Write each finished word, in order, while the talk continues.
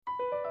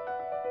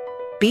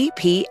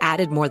BP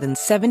added more than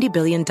 $70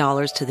 billion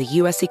to the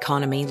U.S.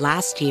 economy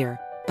last year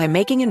by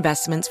making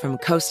investments from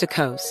coast to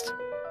coast.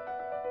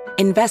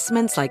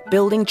 Investments like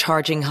building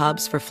charging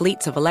hubs for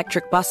fleets of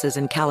electric buses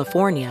in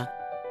California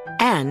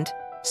and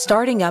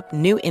starting up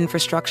new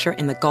infrastructure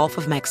in the Gulf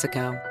of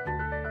Mexico.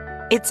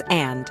 It's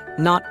and,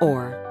 not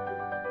or.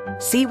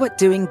 See what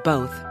doing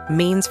both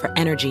means for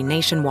energy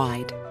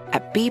nationwide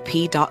at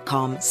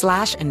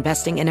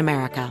bp.com/investing in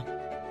America.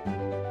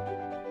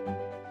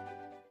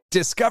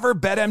 Discover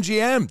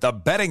BetMGM, the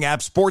betting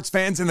app sports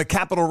fans in the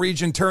capital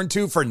region turn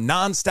to for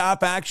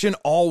nonstop action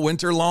all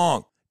winter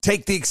long.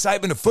 Take the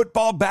excitement of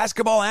football,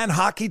 basketball, and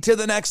hockey to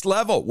the next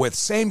level with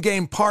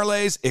same-game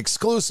parlays,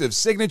 exclusive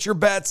signature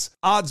bets,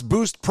 odds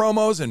boost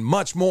promos, and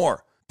much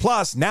more.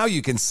 Plus, now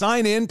you can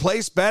sign in,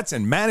 place bets,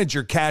 and manage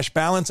your cash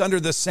balance under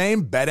the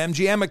same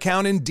BetMGM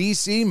account in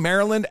D.C.,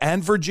 Maryland,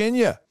 and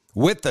Virginia.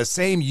 With the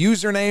same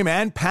username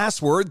and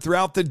password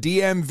throughout the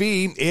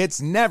DMV, it's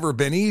never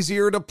been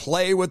easier to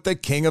play with the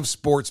king of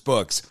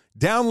sportsbooks.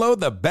 Download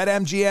the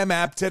BetMGM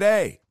app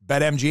today.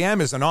 BetMGM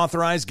is an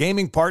authorized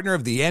gaming partner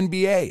of the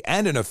NBA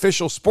and an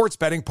official sports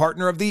betting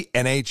partner of the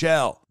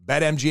NHL.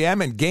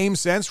 BetMGM and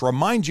GameSense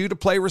remind you to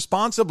play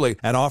responsibly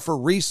and offer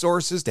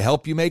resources to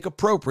help you make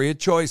appropriate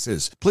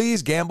choices.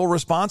 Please gamble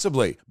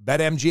responsibly.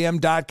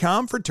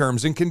 BetMGM.com for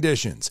terms and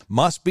conditions.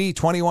 Must be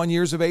 21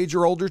 years of age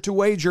or older to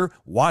wager.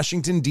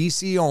 Washington,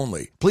 D.C.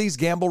 only. Please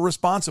gamble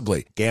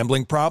responsibly.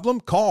 Gambling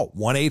problem? Call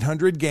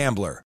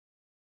 1-800-GAMBLER.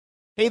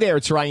 Hey there,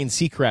 it's Ryan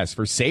Seacrest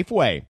for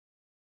Safeway.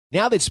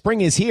 Now that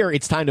spring is here,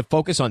 it's time to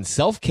focus on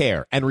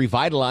self-care and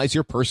revitalize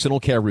your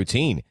personal care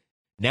routine.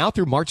 Now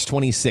through March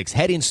 26,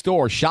 head in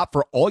store, shop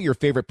for all your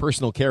favorite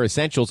personal care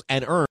essentials,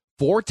 and earn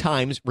 4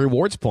 times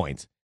rewards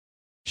points.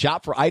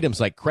 Shop for items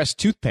like Crest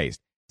toothpaste,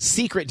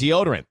 Secret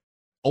deodorant,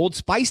 Old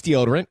Spice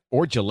deodorant,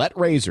 or Gillette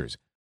razors.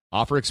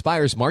 Offer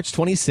expires March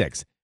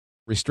 26.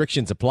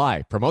 Restrictions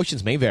apply.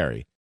 Promotions may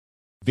vary.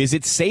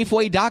 Visit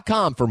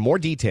Safeway.com for more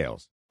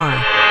details.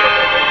 Well,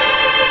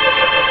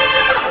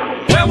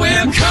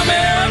 we're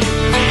coming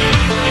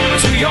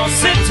to your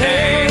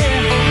city.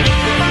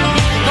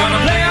 Gonna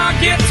play our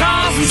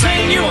guitars and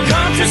sing you a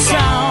country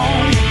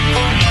song.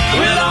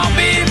 We'll all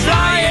be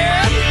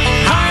flying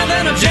higher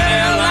than a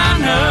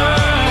jetliner.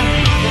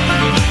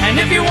 And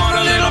if you want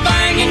a little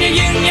bang in your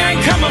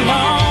yin-yang, come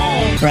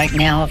along. Right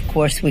now, of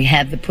course, we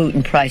have the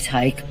Putin price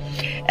hike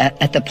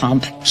at the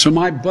pump. So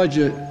my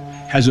budget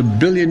has a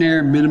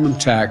billionaire minimum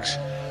tax,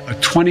 a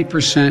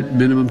 20%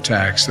 minimum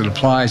tax that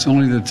applies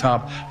only to the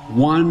top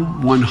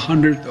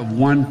 1/100th of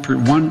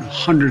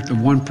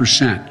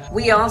 1%.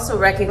 We also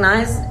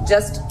recognize,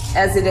 just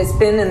as it has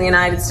been in the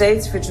United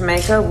States for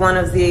Jamaica, one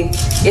of the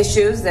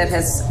issues that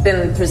has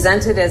been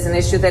presented as an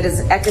issue that is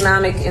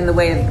economic in the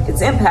way of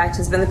its impact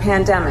has been the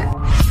pandemic.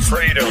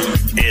 Freedom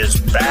is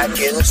back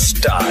in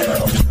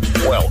style.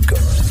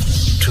 Welcome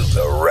to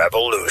the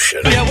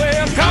revolution. Yeah,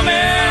 we're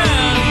coming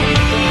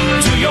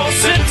to your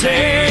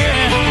city.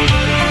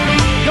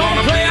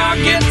 Gonna play our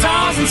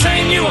guitars and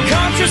sing you a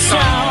country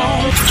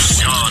song.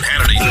 Sean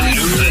Hannity.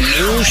 The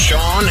new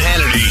Sean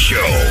Hannity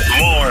Show.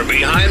 More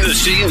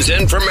behind-the-scenes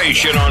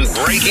information on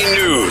breaking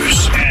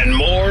news and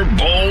more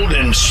bold,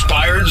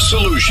 inspired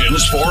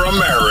solutions for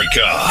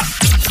America.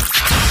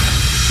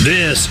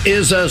 This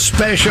is a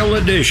special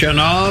edition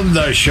of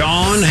the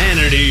Sean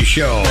Hannity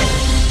Show.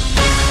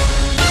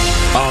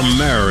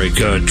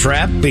 America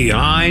trapped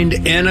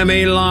behind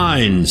enemy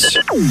lines.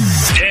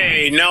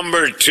 Day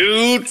number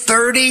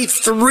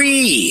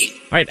 233.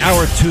 All right,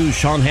 hour 2,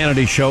 Sean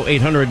Hannity Show,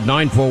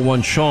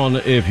 800-941-SEAN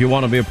if you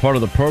want to be a part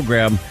of the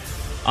program.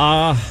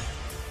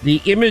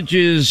 The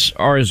images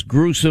are as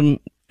gruesome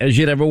as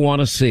you'd ever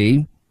want to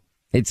see.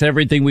 It's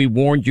everything we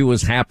warned you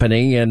was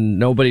happening, and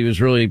nobody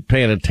was really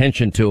paying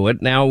attention to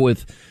it. Now,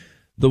 with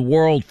the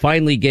world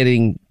finally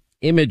getting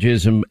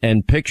images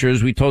and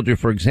pictures, we told you,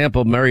 for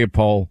example,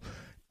 Mariupol,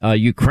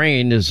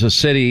 Ukraine is a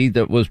city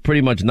that was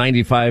pretty much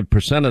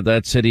 95% of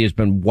that city has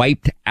been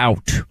wiped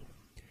out.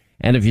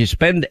 And if you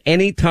spend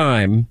any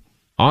time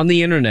on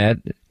the internet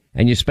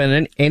and you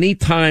spend any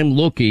time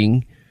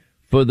looking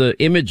for the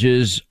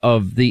images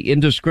of the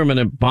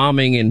indiscriminate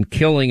bombing and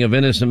killing of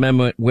innocent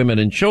men, women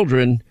and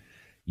children,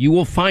 you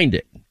will find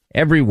it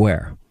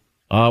everywhere,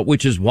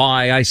 which is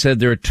why I said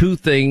there are 2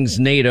 things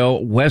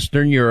NATO,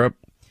 Western Europe,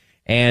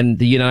 and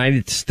the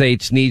United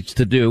States needs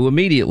to do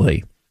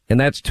immediately. And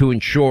that's to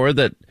ensure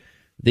that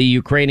the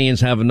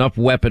Ukrainians have enough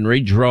weaponry,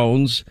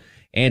 drones,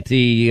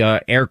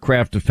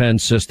 anti-aircraft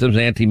defense systems,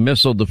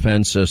 anti-missile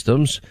defense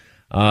systems.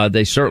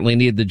 They certainly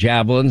need the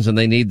Javelins and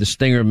they need the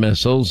Stinger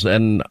missiles.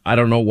 And I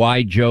don't know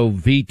why Joe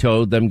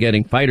vetoed them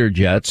getting fighter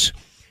jets,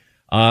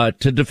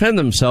 to defend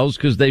themselves,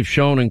 because they've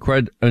shown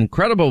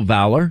incredible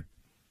valor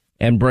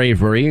and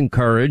bravery and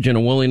courage and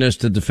a willingness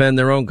to defend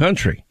their own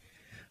country.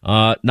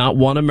 Not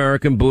one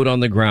American boot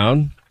on the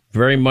ground,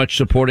 very much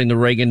supporting the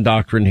Reagan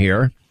doctrine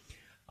here.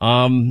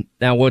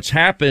 Now what's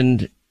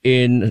happened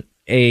in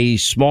a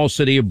small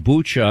city of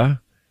Bucha,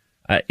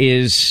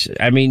 is,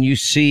 you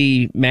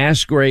see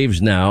mass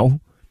graves now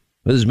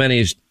with as many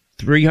as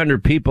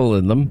 300 people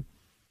in them.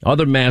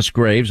 other mass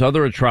graves,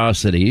 other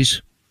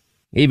atrocities.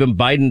 Even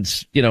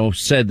Biden's,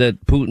 said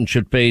that Putin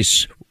should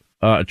face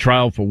a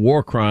trial for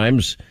war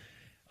crimes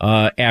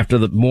after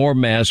the more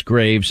mass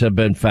graves have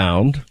been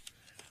found.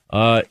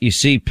 You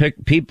see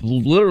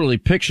people, literally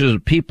pictures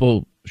of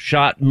people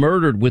shot,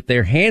 murdered with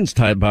their hands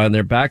tied behind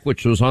their back,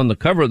 which was on the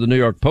cover of the New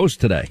York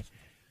Post today.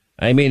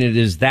 I mean, it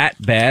is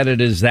that bad.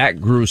 It is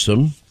that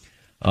gruesome.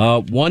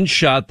 One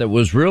shot that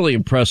was really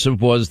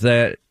impressive was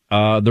that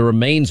the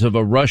remains of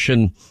a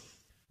Russian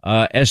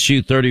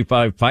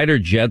Su-35 fighter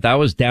jet that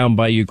was down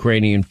by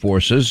Ukrainian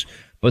forces,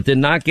 but they're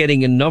not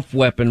getting enough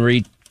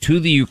weaponry to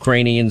the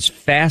Ukrainians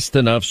fast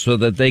enough so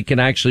that they can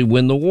actually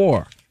win the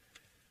war.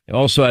 They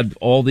also had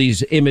all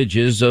these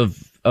images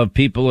of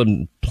people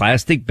in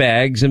plastic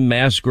bags and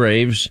mass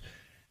graves,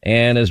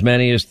 and as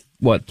many as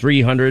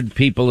 300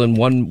 people in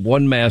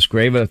one mass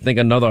grave. I think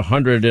another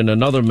 100 in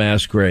another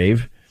mass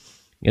grave.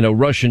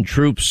 Russian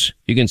troops,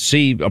 you can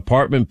see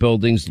apartment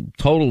buildings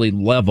totally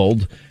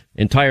leveled,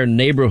 entire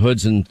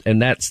neighborhoods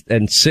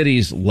and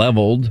cities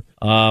leveled.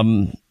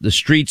 The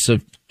streets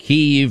of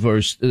Kyiv or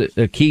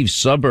a Kyiv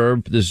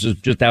suburb, this is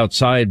just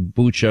outside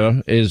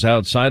Bucha, is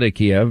outside of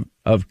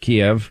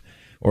Kiev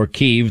or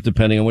Kyiv,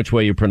 depending on which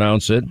way you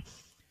pronounce it.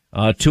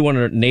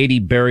 280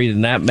 buried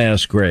in that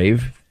mass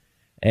grave.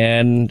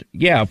 And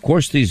yeah, of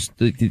course, these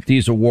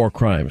are war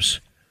crimes.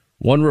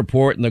 One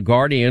report in The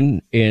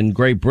Guardian in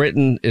Great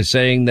Britain is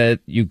saying that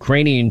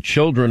Ukrainian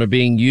children are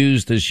being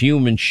used as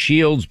human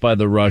shields by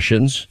the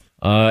Russians.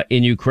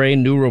 In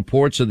Ukraine, new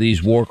reports of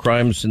these war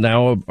crimes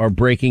now are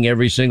breaking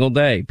every single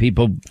day.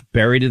 People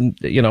buried in,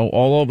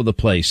 all over the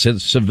place.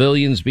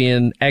 Civilians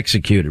being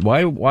executed.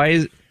 Why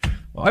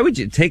would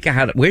you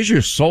where's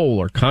your soul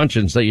or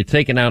conscience that you're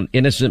taking out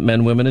innocent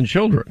men, women, and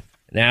children?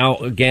 Now,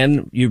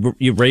 again,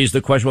 you raised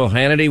the question, well,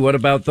 Hannity, what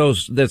about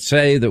those that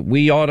say that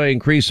we ought to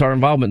increase our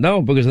involvement?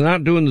 No, because they're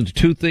not doing the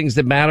two things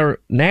that matter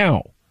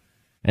now.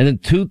 And the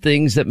two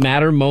things that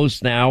matter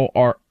most now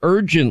are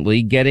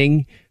urgently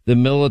getting the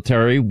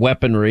military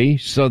weaponry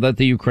so that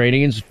the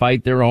Ukrainians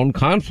fight their own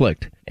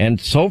conflict.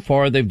 And so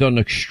far, they've done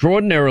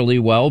extraordinarily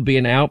well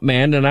being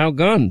outmanned and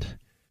outgunned.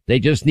 They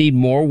just need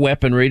more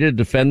weaponry to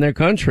defend their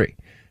country.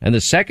 And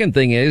the second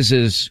thing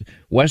is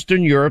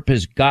Western Europe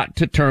has got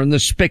to turn the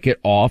spigot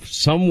off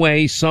some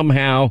way,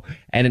 somehow,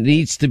 and it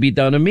needs to be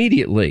done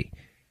immediately.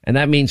 And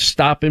that means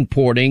stop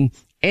importing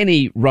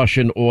any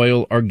Russian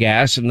oil or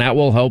gas, and that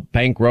will help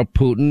bankrupt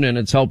Putin, and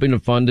it's helping to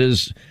fund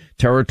his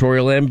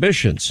territorial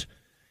ambitions.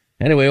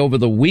 Anyway, over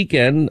the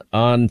weekend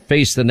on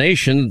Face the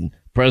Nation,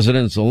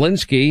 President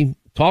Zelensky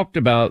talked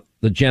about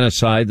the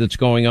genocide that's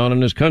going on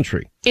in his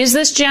country. Is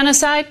this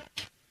genocide?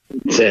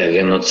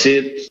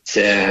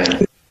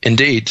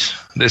 Indeed,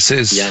 this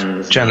is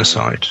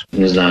genocide.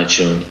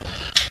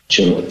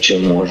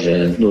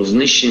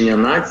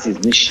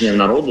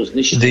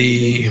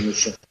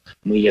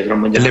 The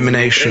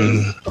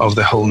elimination of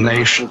the whole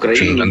nation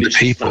and the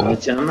people.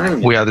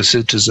 We are the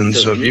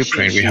citizens of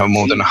Ukraine. We have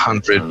more than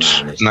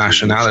 100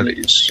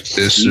 nationalities.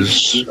 This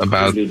is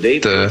about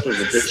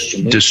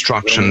the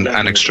destruction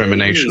and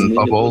extermination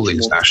of all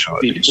these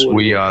nationalities.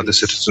 We are the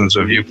citizens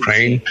of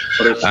Ukraine,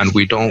 and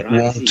we don't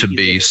want to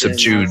be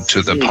subdued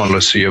to the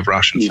policy of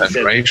Russian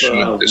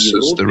Federation. This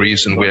is the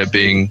reason we are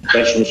being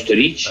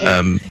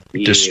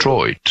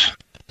destroyed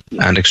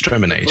and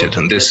exterminated,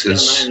 and this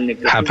is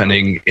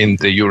happening in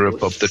the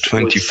Europe of the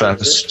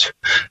 21st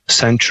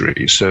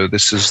century. So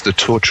this is the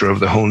torture of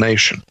the whole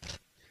nation.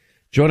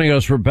 Joining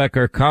us,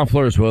 Rebecca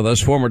Koffler is with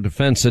us, former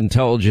Defense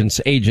Intelligence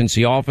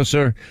Agency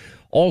officer,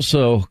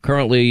 also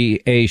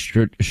currently a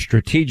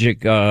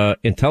strategic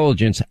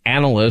intelligence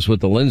analyst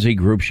with the Lindsay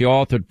Group. She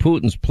authored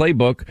Putin's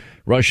Playbook,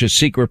 Russia's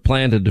Secret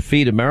Plan to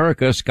Defeat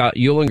America. Scott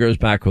Eulinger is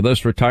back with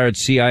us, retired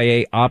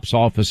CIA ops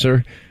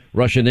officer,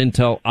 Russian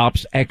intel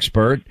ops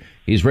expert.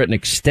 He's written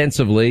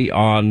extensively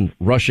on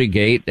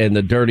Russiagate and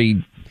the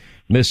dirty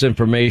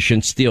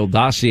misinformation Steele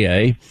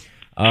dossier.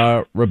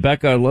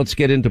 Rebecca, let's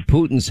get into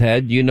Putin's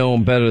head. You know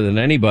him better than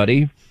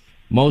anybody.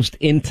 Most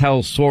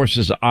intel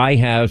sources I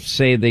have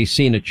say they've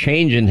seen a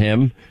change in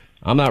him.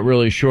 I'm not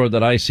really sure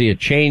that I see a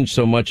change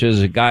so much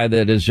as a guy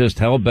that is just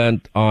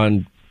hell-bent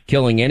on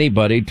killing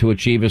anybody to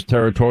achieve his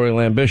territorial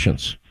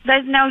ambitions.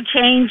 There's no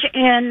change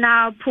in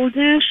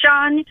Putin,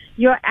 Sean.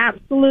 You're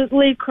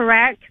absolutely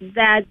correct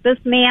that this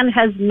man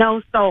has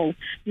no soul.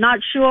 Not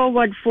sure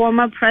what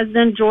former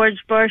President George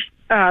Bush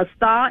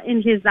saw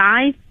in his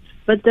eyes,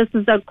 but this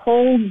is a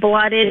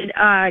cold-blooded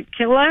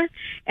killer,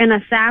 an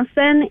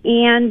assassin,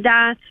 and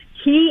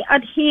he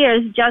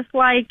adheres, just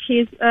like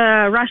his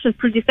Russia's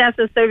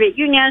predecessor, Soviet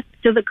Union,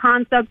 to the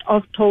concept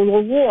of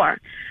total war,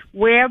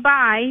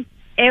 whereby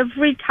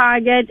every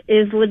target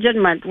is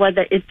legitimate,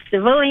 whether it's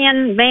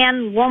civilian,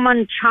 man,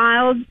 woman,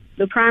 child.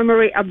 The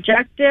primary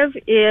objective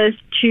is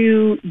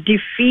to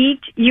defeat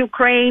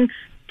Ukraine,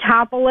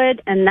 topple it,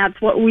 and that's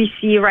what we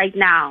see right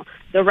now.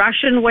 The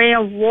Russian way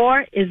of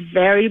war is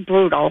very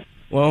brutal.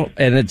 Well,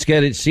 and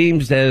it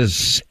seems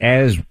as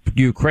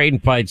Ukraine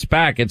fights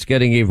back, it's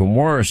getting even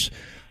worse.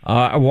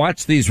 I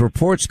watched these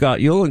reports, Scott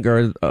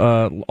Eulinger,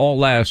 all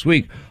last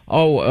week.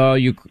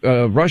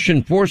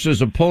 Russian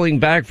forces are pulling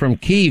back from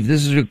Kyiv.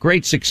 This is a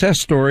great success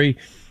story.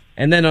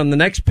 And then on the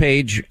next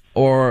page,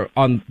 or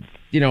on,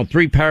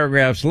 3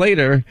 paragraphs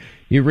later,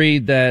 you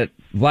read that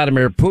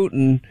Vladimir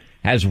Putin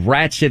has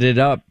ratcheted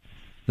up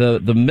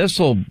the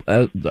missile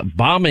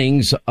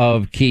bombings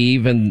of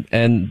Kyiv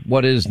and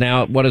what is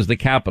the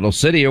capital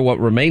city, or what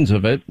remains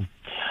of it.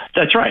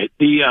 That's right.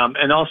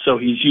 And also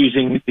he's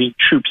using the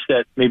troops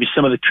maybe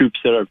some of the troops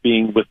that are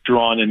being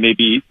withdrawn and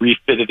maybe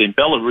refitted in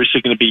Belarus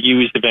are going to be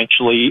used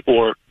eventually,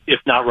 or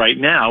if not right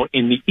now,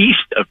 in the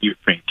east of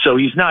Ukraine. So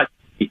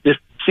the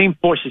same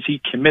forces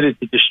he committed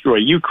to destroy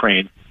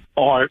Ukraine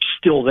are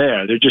still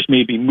there. They're just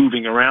maybe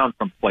moving around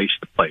from place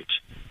to place.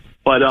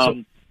 But,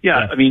 I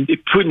mean,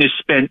 Putin has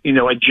spent,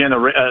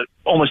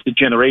 almost a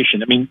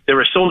generation. I mean, there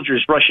are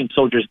Russian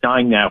soldiers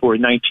dying now who are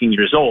 19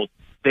 years old.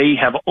 They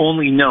have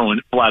only known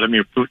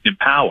Vladimir Putin in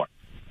power.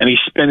 And he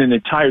spent an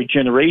entire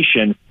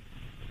generation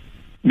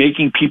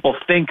making people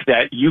think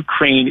that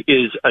Ukraine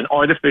is an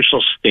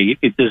artificial state.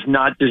 It does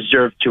not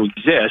deserve to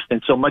exist.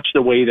 And so much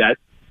the way that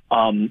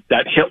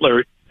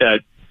Hitler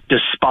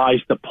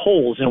despised the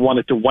Poles and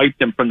wanted to wipe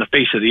them from the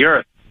face of the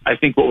earth, I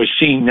think what we're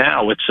seeing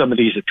now with some of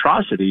these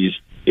atrocities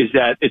is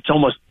that it's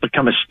almost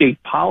become a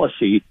state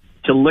policy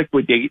to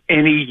liquidate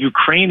any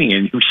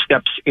Ukrainian who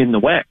steps in the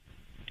way.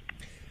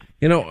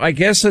 I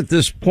guess at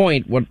this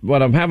point,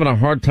 what I'm having a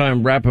hard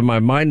time wrapping my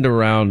mind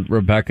around,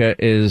 Rebecca,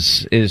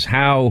 is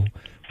how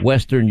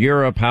Western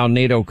Europe, how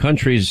NATO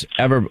countries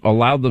ever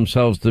allowed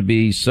themselves to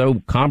be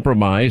so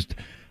compromised.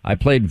 I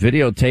played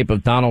videotape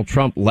of Donald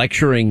Trump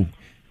lecturing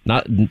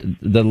not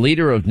the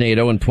leader of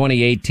NATO in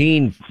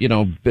 2018,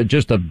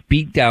 just a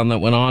beatdown that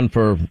went on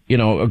for,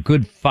 a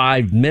good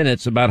 5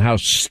 minutes about how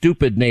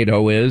stupid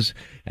NATO is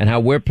and how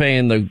we're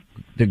paying the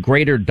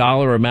greater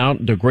dollar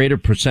amount, the greater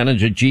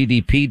percentage of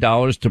GDP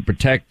dollars to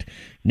protect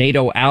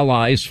NATO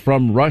allies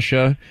from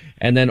Russia.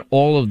 And then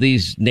all of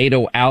these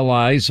NATO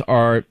allies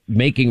are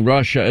making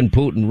Russia and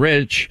Putin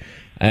rich.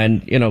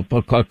 And,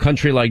 a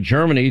country like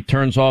Germany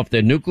turns off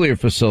their nuclear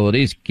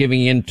facilities,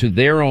 giving in to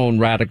their own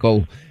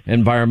radical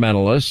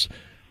environmentalists,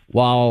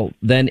 while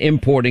then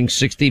importing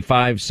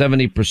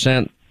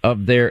 65-70%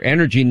 of their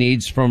energy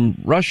needs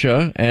from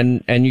Russia.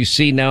 And you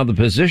see now the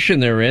position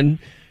they're in.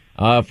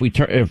 If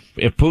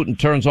Putin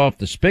turns off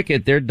the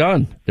spigot, they're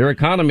done. Their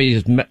economy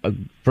is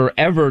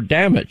forever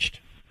damaged.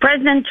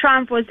 President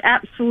Trump was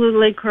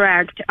absolutely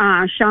correct,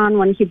 Sean,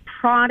 when he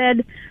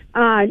prodded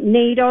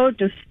NATO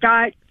to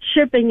start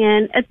shipping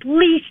in at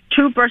least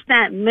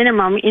 2%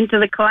 minimum into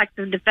the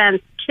collective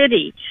defense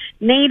kitty.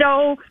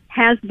 NATO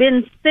has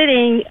been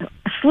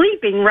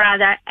sleeping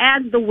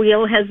at the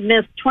wheel, has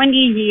missed 20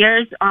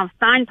 years of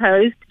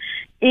signposts,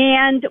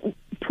 and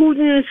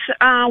Putin's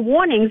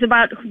warnings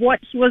about what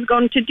he was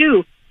going to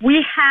do.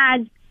 We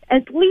had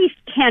at least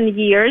 10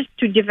 years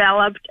to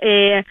develop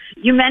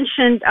you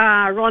mentioned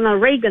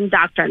Ronald Reagan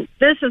doctrine.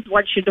 This is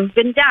what should have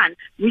been done.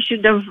 We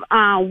should have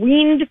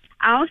weaned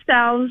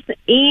ourselves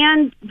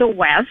and the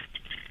West,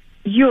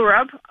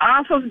 Europe,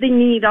 off of the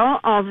needle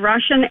of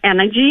Russian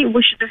energy.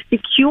 We should have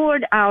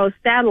secured our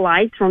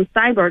satellites from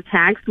cyber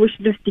attacks. We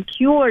should have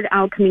secured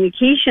our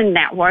communication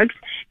networks.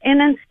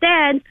 And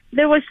instead,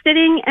 they were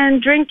sitting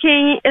and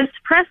drinking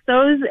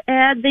espressos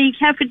at the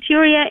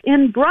cafeteria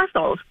in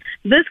Brussels.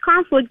 This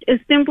conflict is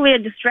simply a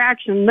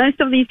distraction. Most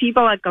of these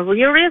people are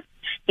careerists,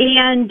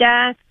 and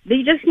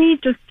they just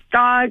need to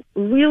start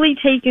really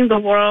taking the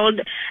world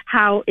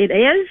how it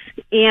is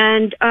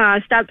and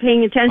start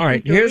paying attention. All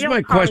right, to here's real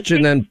my politics.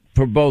 question then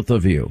for both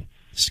of you.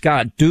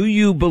 Scott, do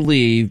you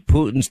believe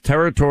Putin's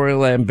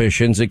territorial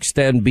ambitions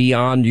extend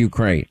beyond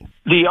Ukraine?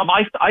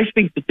 I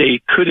think that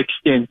they could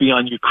extend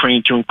beyond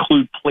Ukraine to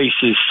include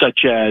places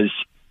such as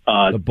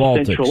the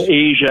Baltics, Central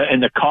Asia,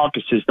 and the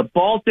Caucasus. The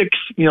Baltics,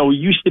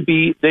 used to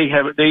be they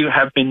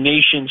have been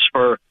nations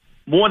for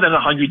more than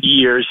 100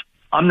 years.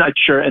 I'm not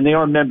sure, and they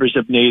are members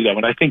of NATO.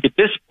 And I think at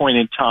this point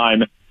in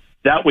time,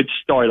 that would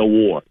start a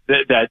war.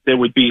 That there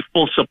would be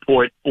full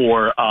support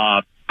for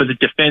the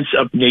defense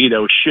of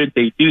NATO should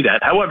they do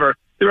that. However,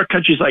 there are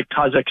countries like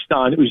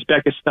Kazakhstan,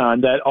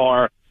 Uzbekistan that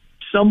are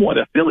somewhat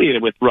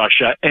affiliated with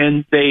Russia,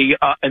 and they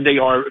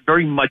are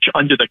very much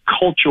under the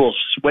cultural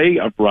sway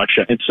of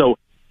Russia. And so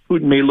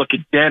Putin may look at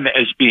them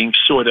as being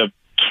sort of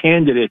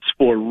candidates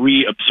for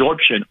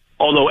reabsorption.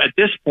 Although at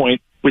this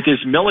point, with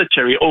his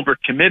military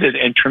overcommitted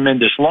and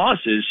tremendous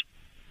losses,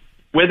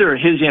 whether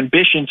his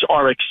ambitions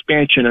are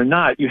expansion or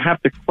not, you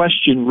have to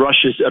question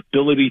Russia's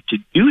ability to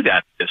do that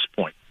at this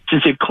point,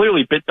 since they've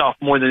clearly bit off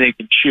more than they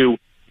can chew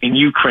in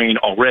Ukraine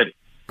already.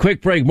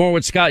 Quick break. More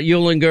with Scott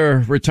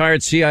Eulinger,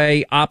 retired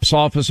CIA ops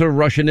officer,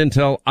 Russian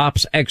intel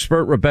ops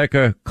expert.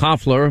 Rebecca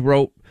Koffler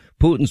wrote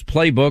Putin's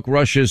Playbook,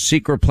 Russia's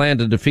Secret Plan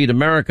to Defeat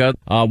America.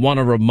 I want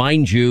to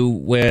remind you,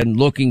 when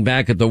looking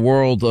back at the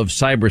world of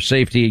cyber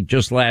safety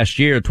just last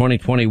year,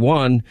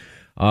 2021,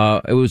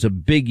 it was a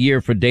big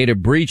year for data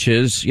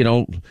breaches.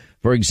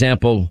 For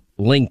example,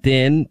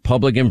 LinkedIn,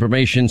 public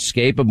information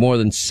scape of more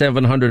than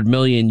 700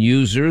 million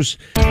users.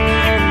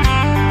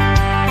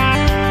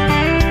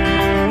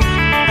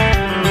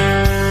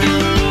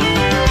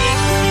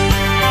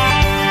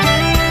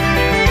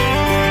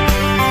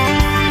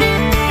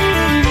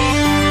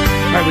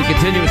 We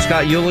continue with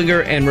Scott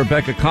Eulinger and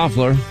Rebecca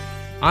Koffler.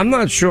 I'm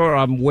not sure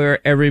I'm where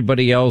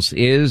everybody else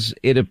is.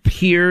 It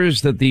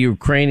appears that the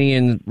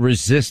Ukrainian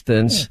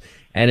resistance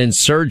and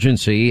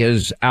insurgency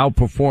has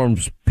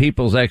outperformed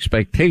people's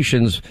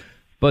expectations,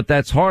 but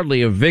that's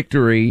hardly a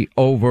victory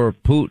over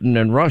Putin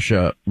and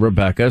Russia,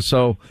 Rebecca.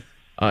 So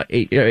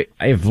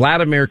if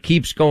Vladimir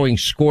keeps going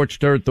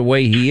scorched earth the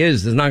way he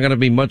is, there's not going to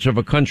be much of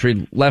a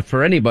country left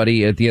for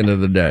anybody at the end of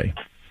the day.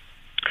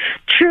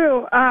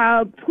 True.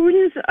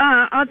 Putin's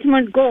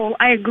ultimate goal,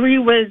 I agree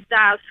with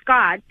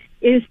Scott,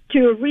 is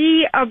to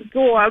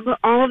reabsorb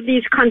all of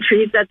these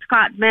countries that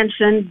Scott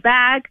mentioned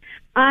back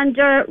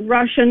under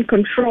Russian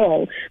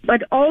control.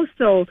 But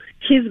also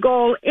his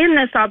goal in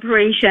this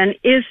operation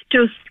is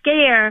to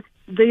scare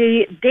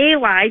the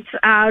daylights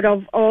out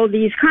of all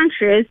these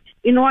countries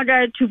in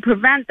order to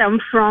prevent them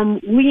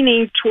from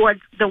leaning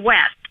towards the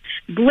West.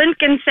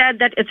 Blinken said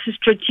that it's a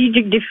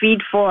strategic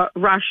defeat for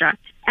Russia.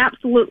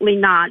 Absolutely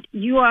not.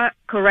 You are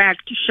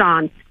correct,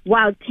 Sean.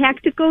 While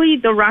tactically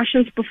the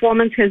Russians'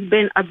 performance has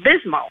been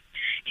abysmal,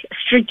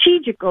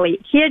 strategically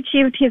he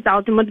achieved his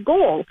ultimate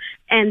goal,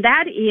 and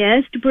that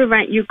is to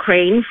prevent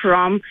Ukraine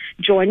from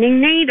joining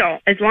NATO.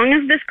 As long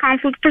as this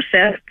conflict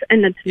persists,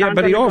 and it's not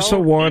but he going also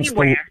to go wants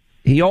anywhere.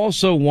 he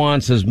also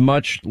wants as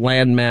much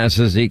land mass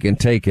as he can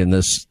take in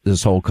this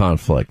whole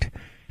conflict.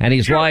 And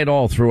he's lied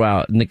all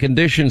throughout. And the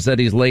conditions that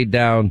he's laid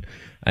down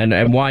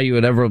and why you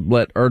would ever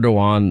let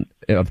Erdogan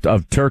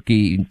of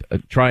Turkey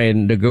try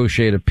and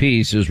negotiate a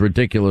peace is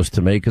ridiculous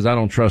to me, because I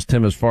don't trust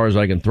him as far as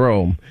I can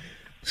throw him.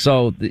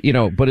 So,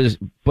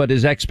 but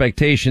his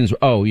expectations,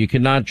 you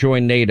cannot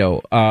join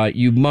NATO.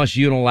 You must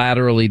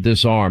unilaterally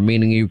disarm,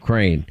 meaning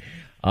Ukraine.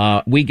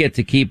 We get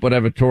to keep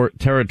whatever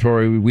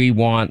territory we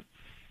want.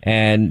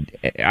 And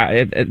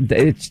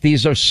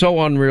these are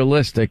so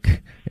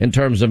unrealistic in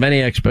terms of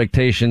any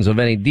expectations of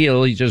any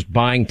deal. He's just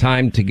buying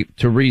time to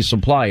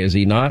resupply, is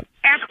he not?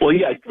 Well,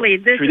 yeah,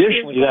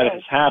 traditionally that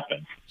has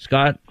happened.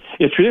 Scott?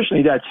 Yeah,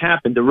 traditionally that's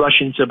happened. The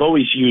Russians have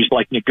always used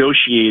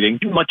negotiating,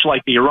 much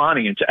like the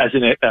Iranians, as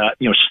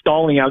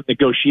stalling out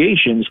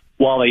negotiations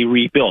while they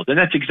rebuild. And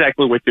that's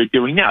exactly what they're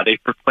doing now. They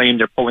proclaim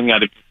they're pulling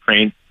out of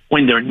Ukraine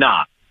when they're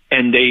not.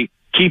 And the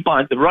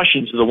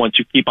Russians are the ones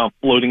who keep on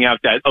floating out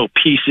that,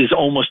 peace is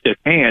almost at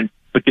hand,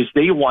 because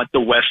they want the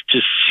West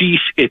to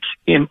cease its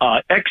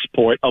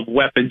export of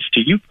weapons to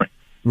Ukraine.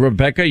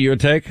 Rebecca, your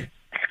take?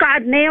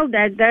 Scott nailed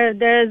it.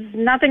 There's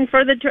nothing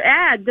further to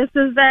add. This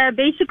is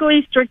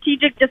basically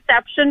strategic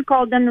deception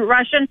called in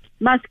Russian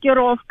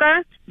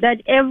maskirovka,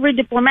 that every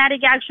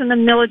diplomatic action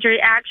and military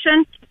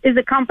action is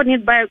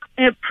accompanied by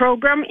a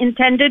program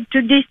intended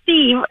to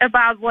deceive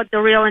about what the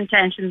real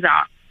intentions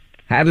are.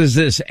 How does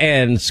this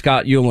end,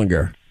 Scott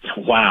Eulinger?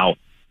 Wow.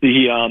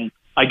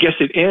 I guess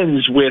it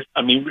ends with,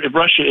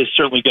 Russia is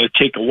certainly going to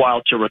take a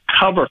while to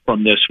recover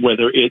from this,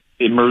 whether it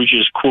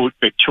emerges, quote,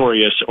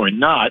 victorious or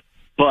not.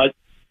 But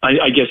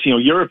I guess,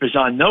 Europe is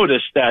on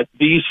notice that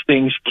these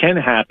things can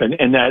happen,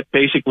 and that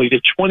basically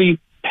the 20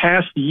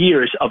 past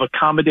years of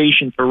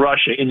accommodation for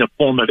Russia in the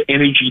form of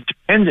energy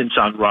dependence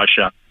on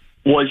Russia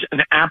was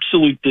an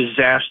absolute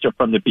disaster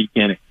from the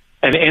beginning.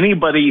 And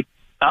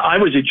I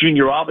was a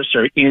junior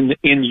officer in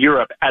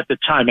Europe at the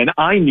time, and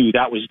I knew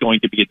that was going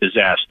to be a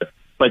disaster.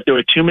 But there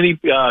were too many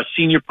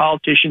senior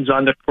politicians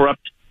on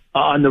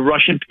the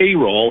Russian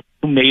payroll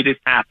who made it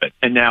happen,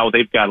 and now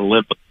they've got to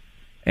live with it.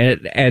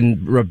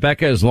 And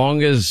Rebecca, as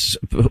long as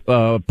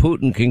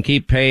Putin can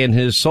keep paying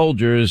his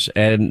soldiers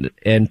and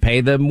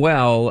pay them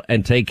well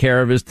and take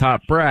care of his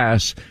top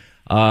brass,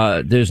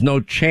 there's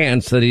no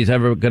chance that he's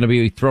ever going to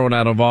be thrown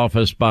out of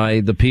office by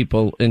the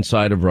people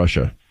inside of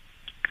Russia.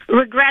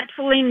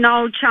 Regretfully,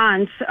 no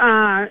chance,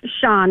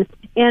 Sean.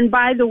 And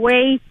by the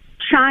way,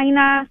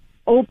 China,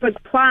 OPEC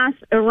Plus,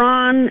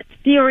 Iran,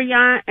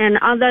 Syria, and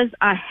others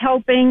are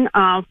helping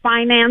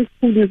finance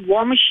Putin's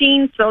war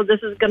machine. So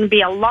this is going to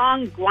be a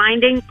long,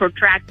 grinding,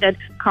 protracted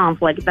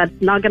conflict that's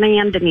not going to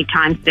end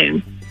anytime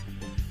soon.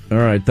 All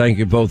right. Thank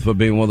you both for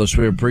being with us.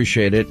 We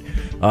appreciate it.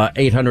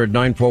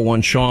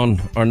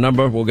 800-941-SEAN, our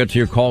number. We'll get to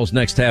your calls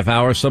next half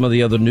hour. Some of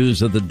the other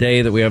news of the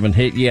day that we haven't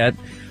hit yet.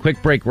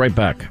 Quick break, right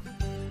back.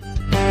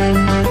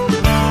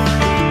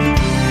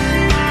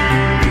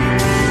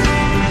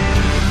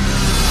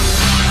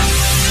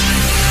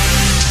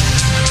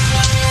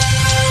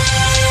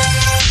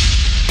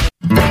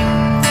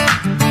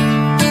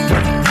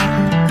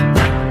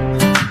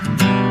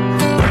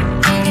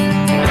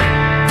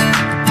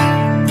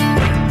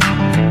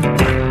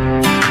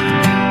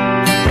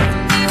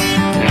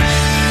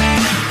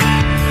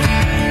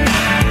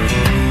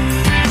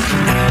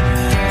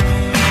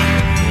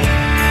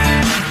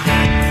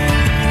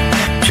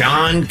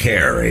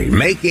 Kerry,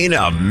 making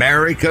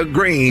America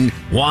green,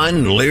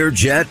 one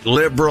Learjet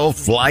liberal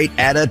flight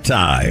at a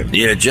time.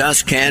 You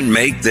just can't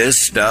make this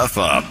stuff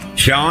up.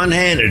 Sean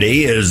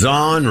Hannity is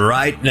on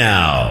right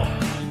now.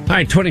 All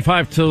right,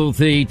 25 till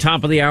the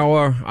top of the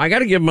hour. I got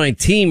to give my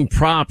team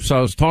props. I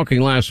was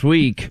talking last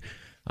week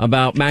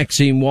about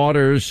Maxine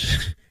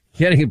Waters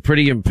getting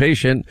pretty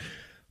impatient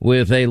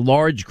with a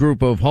large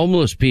group of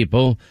homeless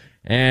people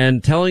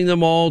and telling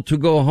them all to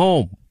go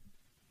home.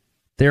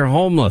 They're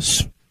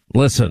homeless.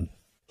 Listen.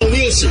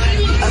 Wilson.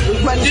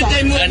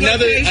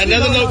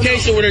 Another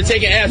location where they're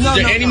taking abs. Is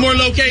there any more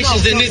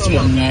locations than this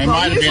one? No, it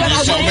might have been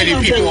just so many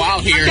people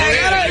out here.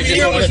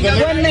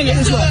 1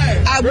 minute.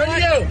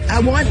 I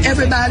want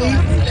everybody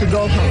to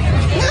go home.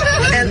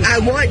 And I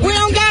want... We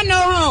don't got no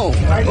home.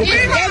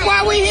 Okay. That's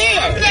why we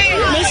here.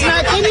 Miss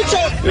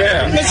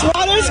Miss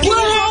Waters, get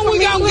home we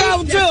gonna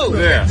go to.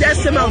 Yeah.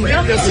 Just a moment.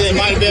 Just a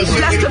moment.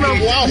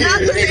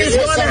 Nothing is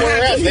going to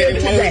happen here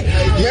today.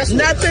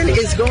 Nothing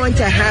is going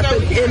to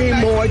happen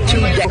anymore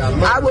today.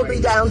 I will be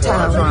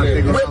downtown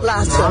with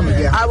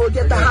Lassa. I will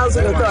get the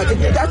housing authority.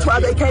 That's why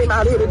they came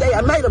out here today.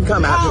 I made them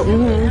come out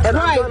here. And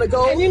I'm going to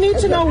go. And you need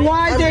to know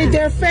why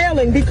they're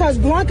failing. Because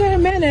Blanca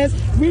Jimenez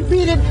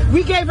repeated,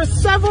 we gave her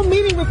several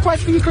meeting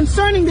requests for you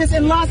concerning this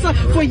in Lassa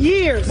for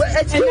years.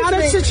 And now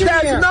there's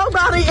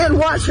nobody in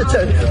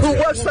Washington who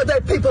works for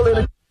their people in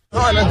a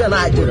harder than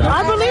I do.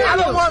 I believe you. I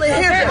don't want to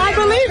hear that. I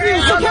believe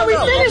you. So can we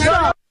finish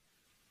though?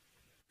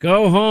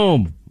 Go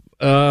home.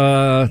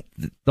 The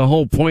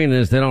whole point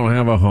is they don't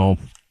have a home.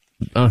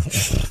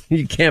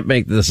 You can't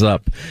make this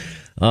up.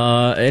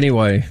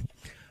 Anyway,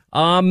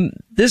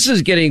 this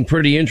is getting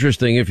pretty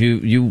interesting. If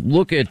you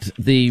look at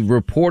the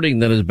reporting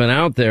that has been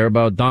out there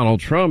about Donald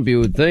Trump, you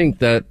would think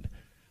that,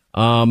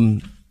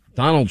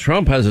 Donald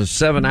Trump has a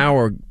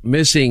 7-hour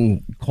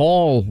missing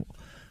call,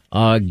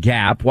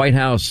 gap, White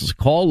House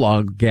call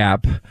log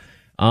gap.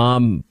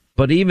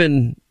 But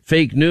even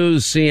fake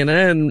news,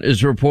 CNN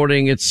is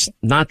reporting it's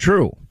not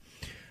true.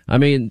 I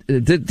mean,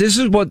 this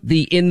is what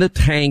the in the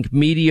tank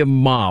media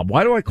mob.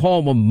 Why do I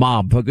call them a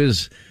mob?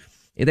 Because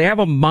they have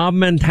a mob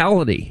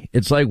mentality.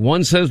 It's like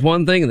one says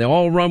one thing and they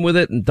all run with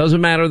it, and it doesn't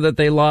matter that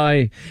they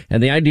lie.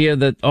 And the idea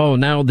that, oh,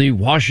 now the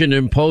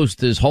Washington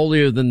Post is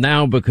holier than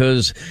thou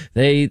because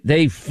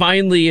they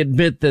finally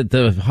admit that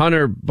the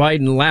Hunter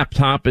Biden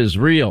laptop is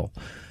real.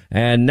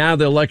 And now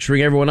they're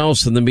lecturing everyone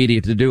else in the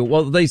media to do it.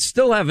 Well, they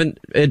still haven't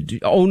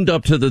owned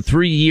up to the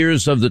 3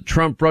 years of the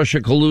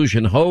Trump-Russia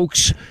collusion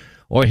hoax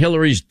or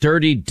Hillary's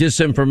dirty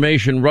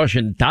disinformation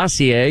Russian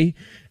dossier.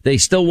 They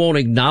still won't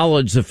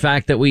acknowledge the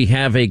fact that we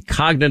have a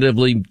cognitive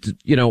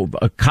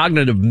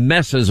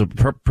mess as a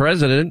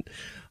president.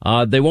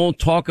 They won't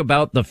talk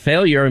about the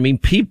failure. I mean,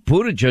 Pete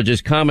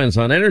Buttigieg's comments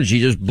on energy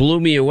just blew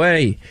me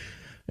away.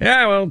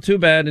 Yeah, well, too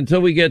bad.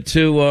 Until we get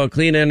to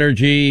clean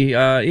energy,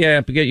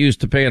 have to get used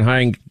to paying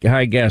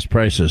high gas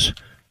prices.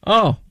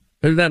 Oh,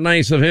 isn't that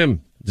nice of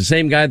him? The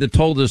same guy that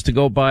told us to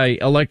go buy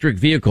electric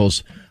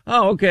vehicles.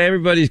 Oh, okay,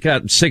 everybody's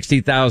got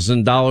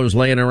 $60,000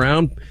 laying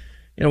around.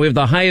 You know, we have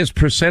the highest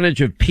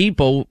percentage of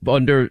people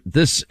under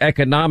this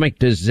economic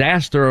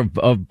disaster of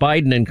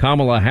Biden and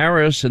Kamala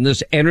Harris, and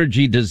this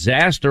energy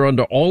disaster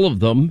under all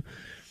of them,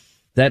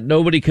 that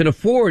nobody can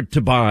afford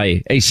to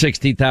buy a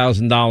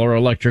 $60,000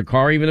 electric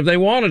car, even if they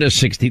wanted a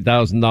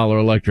 $60,000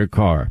 electric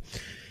car.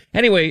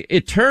 Anyway,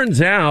 it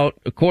turns out,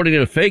 according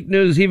to fake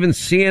news, even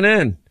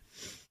CNN,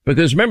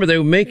 because remember, they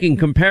were making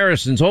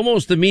comparisons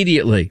almost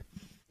immediately.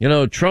 You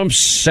know, Trump's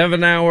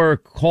 7-hour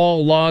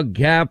call log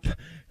gap.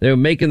 They were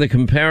making the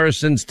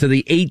comparisons to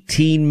the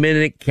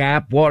 18-minute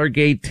gap,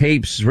 Watergate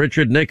tapes,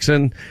 Richard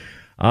Nixon.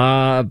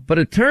 But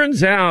it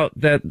turns out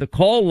that the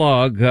call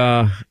log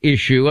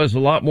issue has a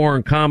lot more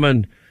in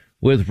common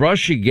with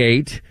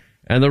Russiagate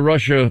and the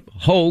Russia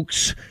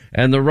hoax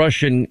and the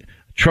Russian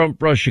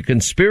Trump-Russia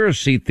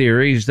conspiracy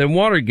theories than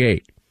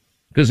Watergate.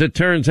 Because it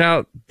turns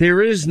out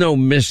there is no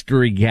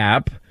mystery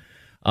gap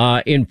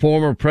in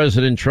former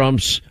President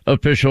Trump's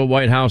official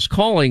White House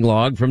calling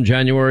log from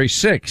January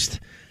 6th.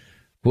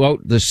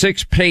 Quote, the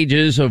 6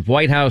 pages of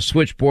White House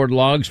switchboard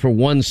logs for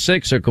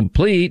 1/6 are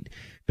complete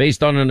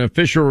based on an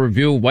official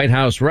review of White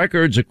House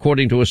records,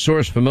 according to a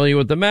source familiar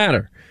with the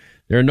matter.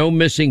 There are no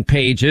missing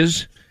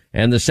pages,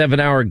 and the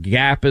 7-hour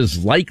gap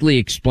is likely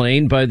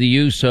explained by the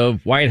use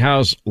of White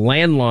House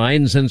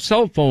landlines and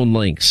cell phone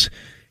links.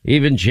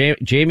 Even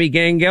Jamie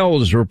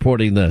Gangel is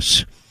reporting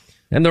this.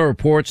 And the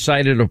report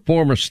cited a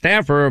former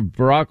staffer of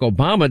Barack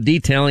Obama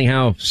detailing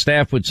how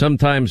staff would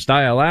sometimes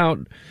dial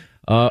out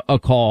a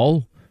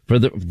call for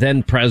the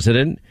then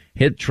president,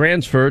 hit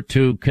transfer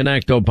to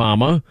connect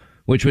Obama,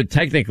 which would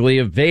technically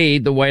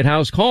evade the White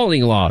House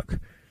calling log.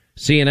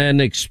 CNN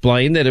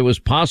explained that it was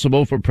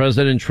possible for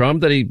President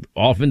Trump that he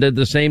often did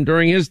the same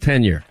during his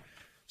tenure.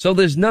 So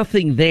there's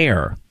nothing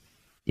there.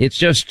 It's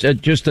just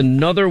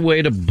another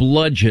way to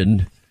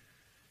bludgeon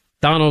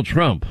Donald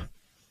Trump.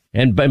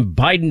 And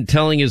Biden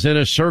telling his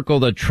inner circle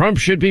that Trump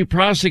should be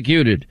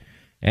prosecuted.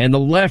 And the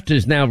left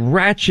is now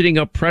ratcheting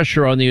up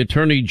pressure on the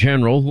Attorney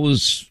General, who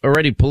is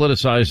already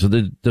politicized to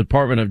the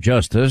Department of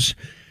Justice,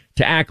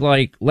 to act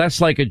like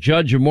less like a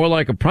judge and more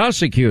like a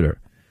prosecutor.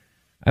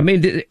 I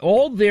mean,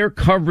 all their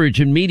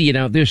coverage in media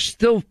now, they're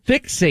still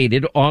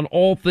fixated on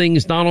all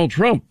things Donald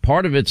Trump.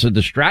 Part of it's a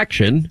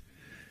distraction.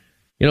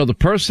 You know, the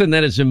person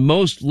that is in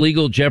most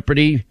legal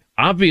jeopardy,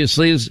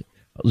 obviously, is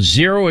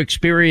zero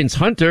experience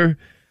Hunter.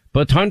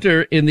 But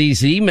Hunter, in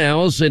these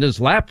emails in his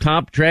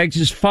laptop, drags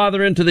his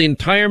father into the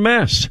entire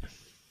mess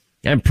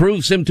and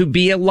proves him to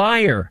be a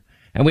liar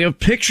And we have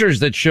pictures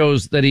that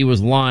shows that he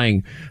was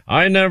lying.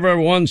 I never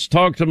once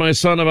talked to my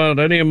son about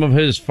any of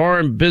his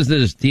foreign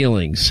business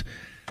dealings.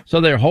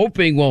 So they're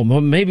hoping, well,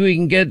 maybe we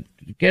can get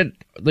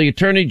the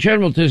Attorney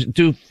General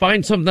to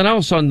find something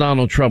else on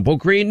Donald Trump. We'll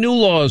create new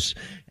laws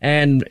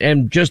and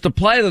just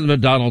apply them to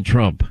Donald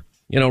Trump.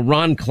 You know,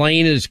 Ron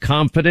Klain is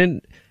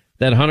confident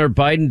that Hunter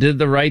Biden did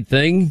the right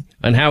thing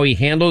and how he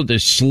handled the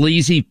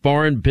sleazy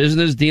foreign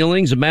business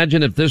dealings.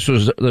 Imagine if this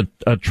was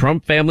a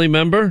Trump family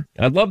member.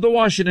 I'd love the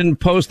Washington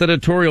Post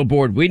editorial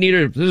board.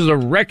 This is a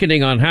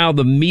reckoning on how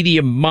the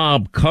media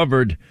mob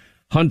covered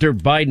Hunter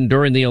Biden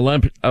during the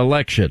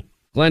election.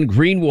 Glenn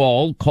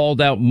Greenwald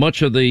called out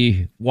much of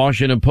the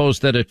Washington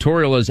Post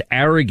editorial as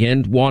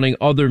arrogant, wanting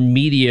other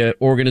media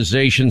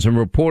organizations and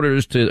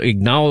reporters to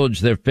acknowledge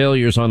their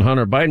failures on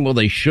Hunter Biden. Well,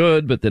 they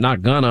should, but they're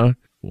not gonna.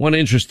 One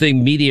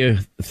interesting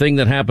media thing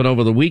that happened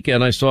over the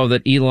weekend, I saw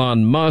that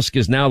Elon Musk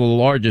is now the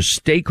largest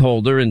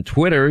stakeholder in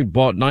Twitter. He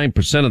bought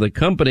 9% of the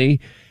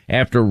company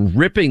after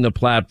ripping the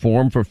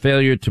platform for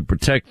failure to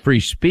protect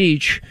free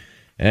speech.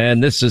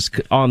 And this is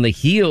on the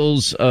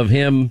heels of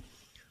him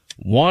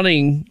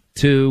wanting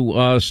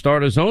to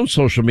start his own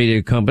social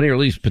media company, or at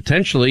least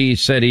potentially. He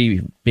said he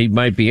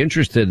might be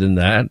interested in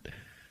that.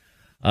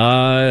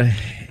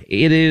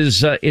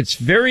 It's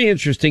very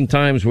interesting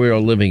times we are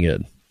living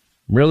in.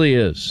 Really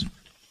is.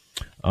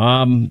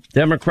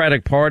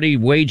 Democratic Party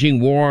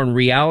waging war on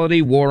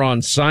reality, war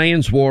on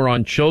science, war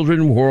on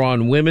children, war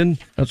on women.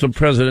 That's what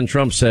President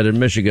Trump said in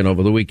Michigan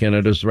over the weekend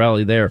at his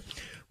rally there.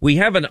 We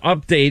have an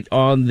update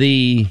on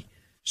the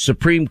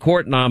Supreme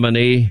Court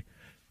nominee,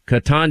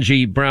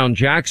 Ketanji Brown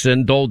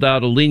Jackson, doled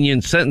out a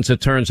lenient sentence,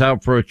 it turns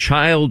out, for a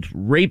child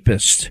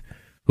rapist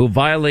who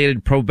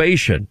violated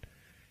probation.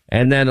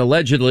 And then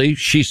allegedly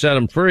she set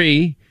him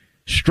free,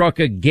 struck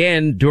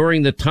again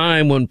during the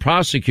time when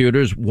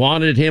prosecutors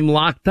wanted him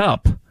locked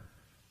up.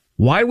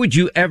 Why would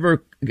you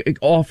ever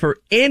offer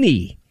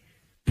any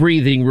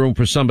breathing room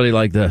for somebody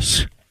like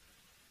this?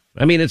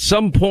 I mean, at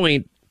some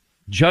point,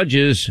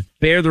 judges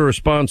bear the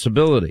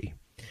responsibility.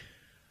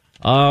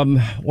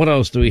 What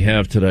else do we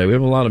have today? We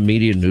have a lot of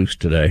media news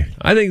today.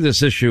 I think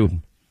this issue.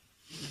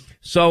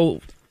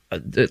 So,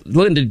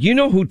 Linda, do you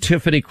know who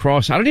Tiffany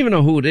Cross? I don't even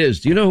know who it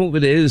is. Do you know who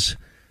it is?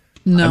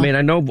 No. I mean,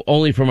 I know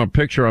only from a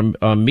picture on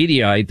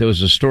Mediaite. There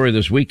was a story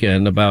this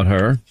weekend about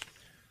her.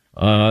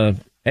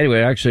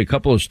 Anyway, actually, a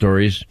couple of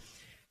stories.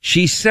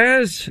 She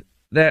says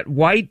that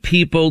white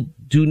people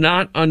do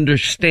not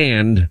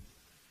understand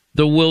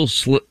the Will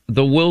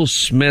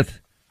Smith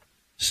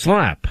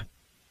slap.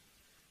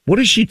 What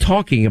is she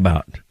talking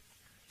about?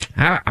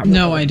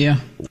 No idea.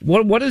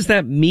 What does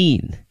that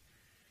mean?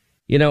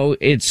 You know,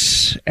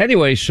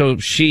 anyway, so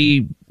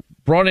she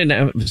brought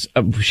in,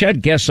 she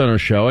had guests on her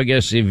show. I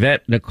guess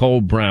Yvette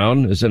Nicole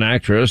Brown is an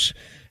actress,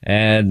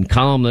 and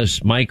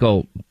columnist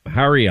Michael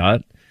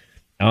Harriot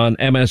on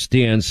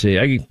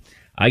MSDNC.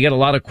 I get a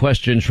lot of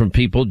questions from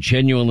people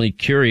genuinely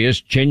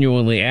curious,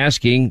 genuinely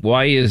asking,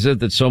 why is it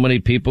that so many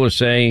people are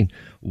saying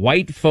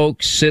white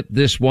folks sit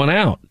this one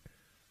out?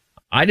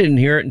 I didn't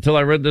hear it until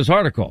I read this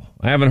article.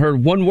 I haven't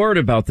heard one word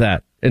about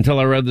that until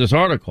I read this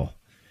article.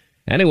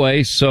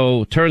 Anyway,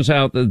 so turns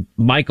out that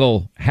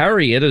Michael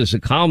Harriot is a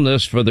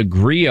columnist for the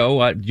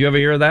Griot. Did you ever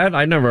hear of that?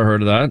 I never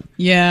heard of that.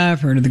 Yeah,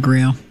 I've heard of the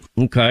Griot.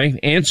 Okay.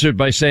 Answered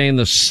by saying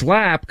the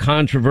slap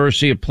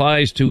controversy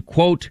applies to,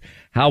 quote,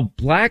 how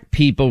black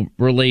people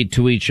relate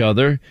to each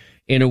other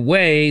in a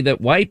way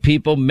that white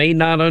people may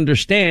not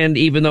understand,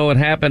 even though it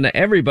happened to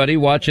everybody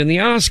watching the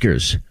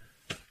Oscars.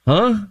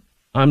 Huh?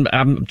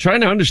 I'm trying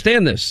to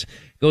understand this.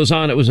 Goes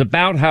on, it was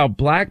about how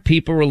black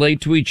people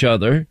relate to each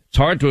other. It's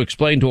hard to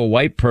explain to a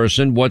white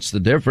person what's the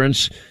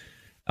difference,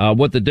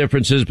 what the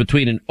difference is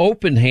between an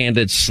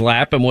open-handed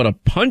slap and what a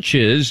punch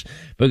is,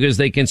 because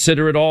they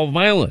consider it all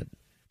violent.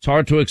 It's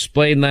hard to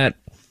explain that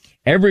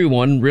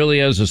everyone really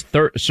has a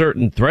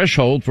certain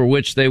threshold for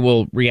which they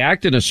will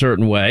react in a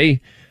certain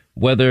way,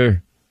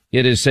 whether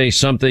it is say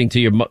something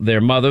to their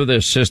mother,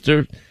 their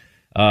sister.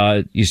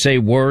 You say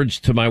words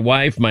to my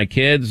wife, my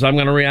kids, I'm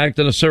going to react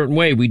in a certain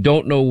way. We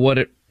don't know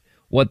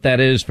what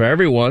that is for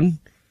everyone.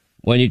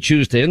 When you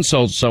choose to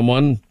insult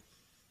someone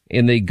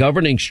in the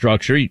governing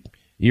structure,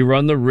 you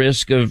run the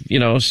risk of,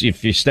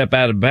 if you step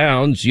out of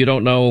bounds, you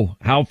don't know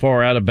how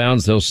far out of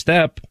bounds they'll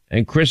step.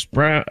 And Chris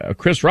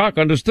Rock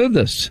understood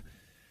this.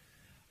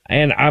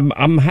 And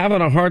I'm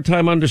having a hard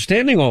time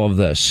understanding all of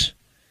this.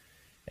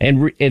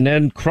 And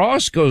then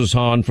Cross goes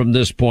on from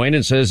this point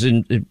and says,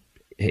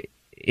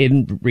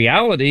 in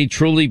reality,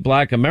 truly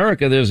black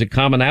America, there's a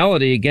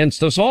commonality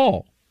against us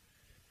all.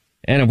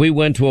 And if we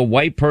went to a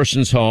white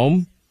person's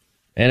home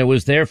and it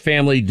was their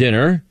family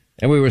dinner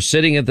and we were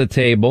sitting at the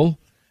table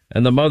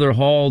and the mother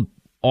hauled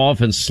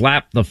off and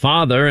slapped the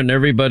father and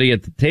everybody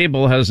at the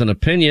table has an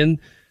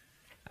opinion,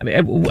 I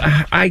mean,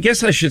 I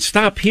guess I should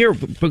stop here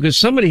because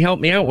somebody help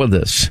me out with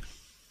this.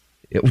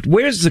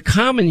 Where's the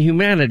common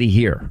humanity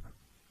here?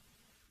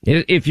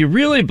 If you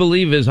really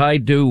believe, as I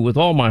do with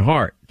all my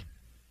heart,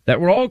 that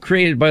we're all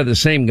created by the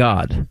same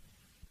God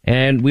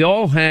and we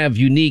all have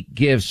unique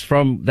gifts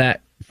from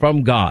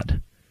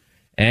God,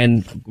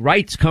 And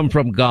rights come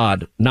from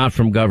God, not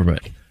from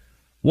government.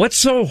 What's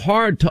so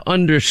hard to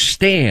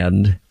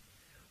understand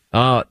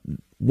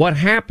what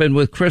happened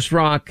with Chris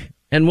Rock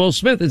and Will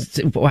Smith?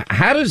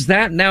 How does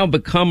that now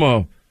become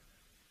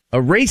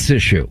a race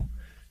issue?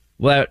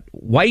 That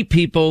white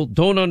people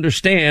don't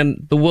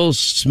understand the Will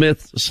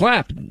Smith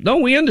slap. No,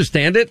 we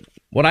understand it.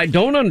 What I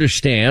don't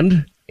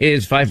understand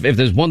is if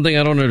there's one thing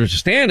I don't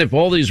understand, if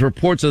all these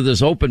reports of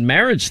this open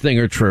marriage thing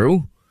are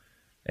true,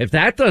 if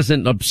that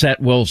doesn't upset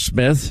Will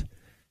Smith,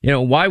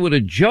 why would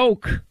a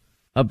joke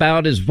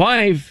about his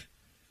wife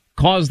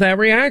cause that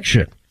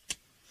reaction?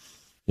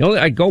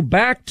 I go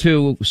back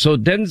to, so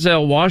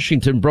Denzel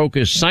Washington broke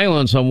his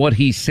silence on what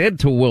he said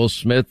to Will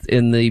Smith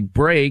in the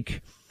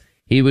break.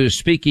 He was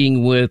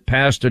speaking with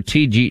Pastor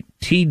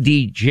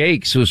T.D.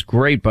 Jakes, who was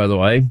great, by the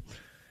way.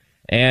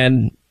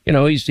 And,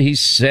 he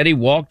said he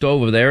walked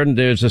over there, and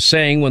there's a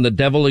saying, when the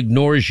devil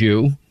ignores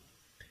you,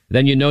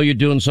 then you know you're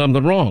doing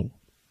something wrong.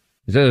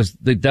 He says,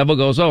 the devil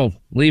goes, oh,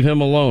 leave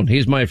him alone.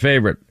 He's my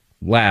favorite.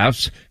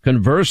 Laughs.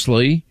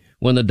 Conversely,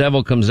 when the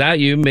devil comes at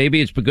you,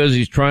 maybe it's because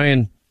he's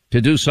trying to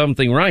do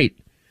something right.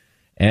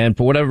 And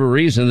for whatever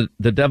reason,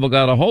 the devil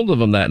got a hold of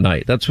him that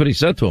night. That's what he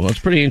said to him. That's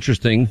pretty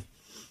interesting.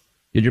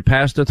 Did your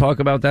pastor talk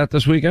about that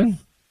this weekend?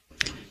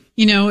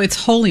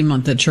 It's Holy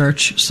Month at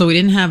church, so we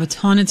didn't have a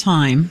ton of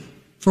time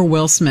for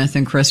Will Smith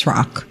and Chris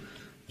Rock.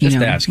 Just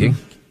asking.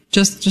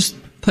 Just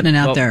putting it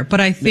out there. But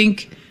I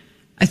think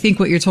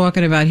what you're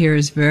talking about here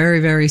is very,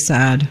 very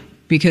sad,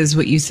 because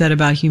what you said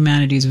about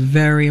humanity is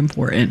very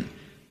important.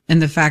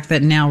 And the fact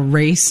that now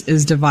race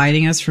is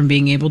dividing us from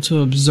being able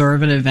to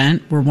observe an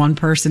event where one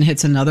person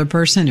hits another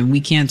person and we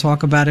can't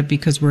talk about it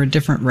because we're a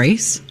different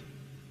race.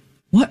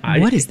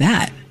 What is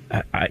that?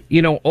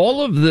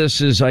 All of this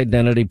is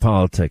identity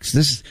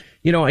politics.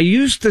 I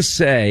used to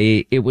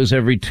say it was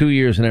every 2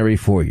 years and every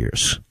 4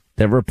 years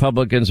that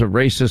Republicans are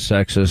racist,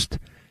 sexist,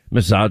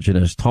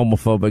 misogynist,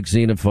 homophobic,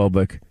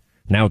 xenophobic,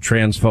 now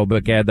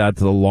transphobic. Add that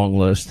to the long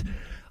list.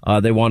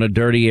 They wanted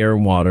dirty air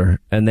and water,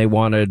 and they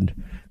wanted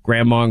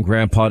grandma and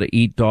grandpa to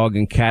eat dog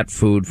and cat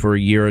food for a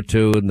year or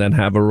two and then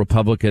have a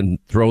Republican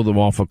throw them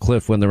off a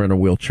cliff when they're in a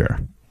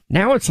wheelchair.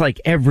 Now it's like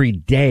every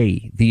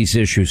day these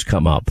issues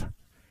come up.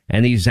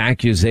 And these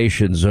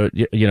accusations are,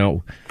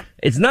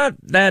 it's not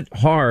that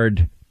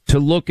hard to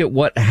look at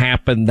what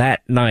happened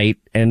that night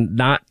and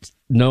not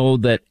know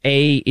that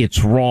A,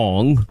 it's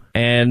wrong,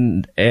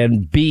 and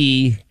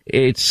B,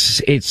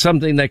 it's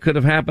something that could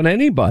have happened to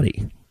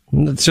anybody.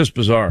 It's just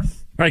bizarre.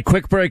 All right,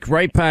 quick break,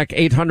 right back,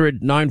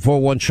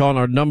 800-941-SEAN,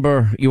 our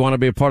number. You want to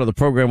be a part of the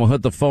program, we'll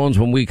hit the phones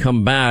when we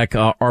come back.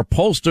 Our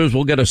pollsters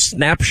will get a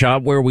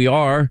snapshot where we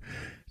are.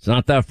 It's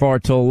not that far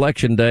till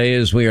Election Day,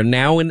 as we are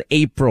now in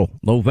April.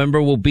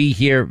 November will be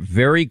here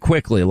very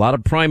quickly. A lot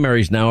of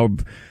primaries now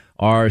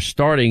are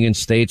starting in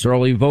states.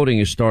 Early voting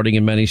is starting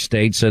in many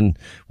states, and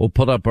we'll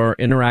put up our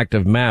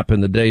interactive map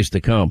in the days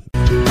to come.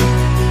 All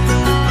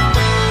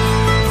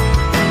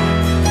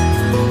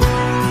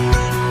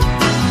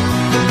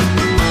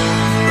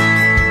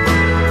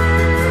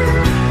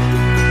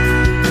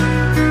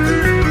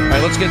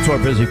right, let's get to our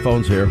busy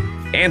phones here.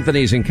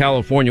 Anthony's in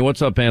California.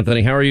 What's up,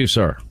 Anthony? How are you,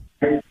 sir?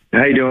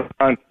 How you doing?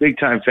 I'm big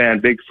time fan,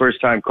 big first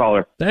time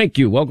caller. Thank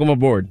you. Welcome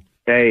aboard.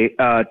 Hey,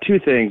 two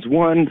things.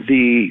 One,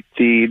 the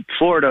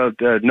Florida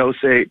don't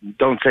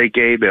say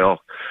gay bill.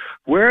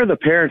 Where are the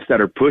parents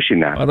that are pushing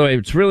that? By the way,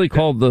 it's really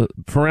called the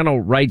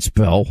Parental Rights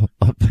Bill,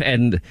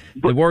 and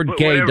the word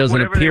gay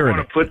doesn't appear in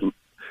it.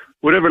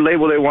 Whatever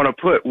label they want to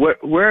put,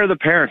 where are the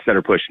parents that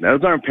are pushing?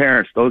 Those aren't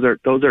parents.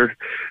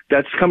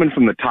 That's coming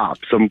from the top,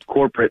 some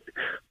corporate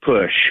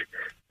push.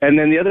 And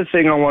then the other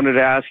thing I wanted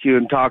to ask you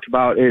and talk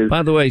about is...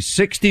 By the way,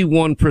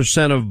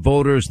 61% of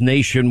voters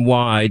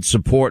nationwide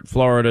support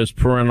Florida's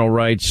parental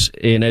rights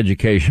in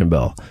education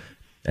bill.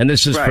 And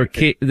this is for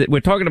kids. We're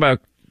talking about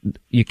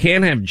you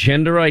can't have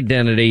gender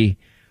identity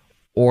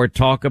or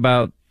talk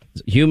about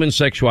human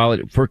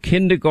sexuality for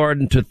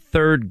kindergarten to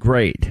third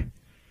grade.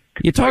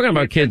 You're talking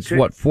about kids,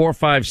 4,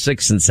 5,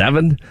 6, and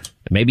 7,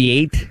 maybe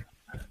 8?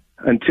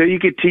 Until you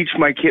could teach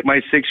my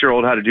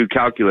 6-year-old how to do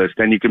calculus,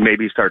 then you can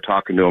maybe start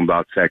talking to him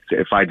about sex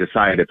if I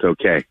decide it's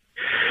okay.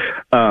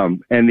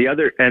 And the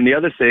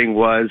other thing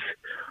was,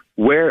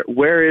 where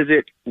is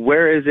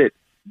it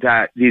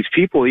that these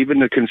people, even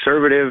the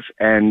conservative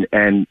and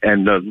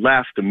the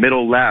left, the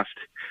middle left,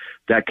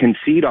 that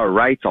concede our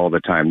rights all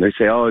the time? They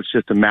say, oh, it's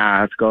just a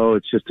mask. Oh,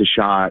 it's just a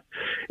shot.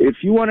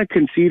 If you want to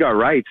concede our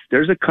rights,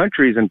 there's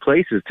countries and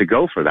places to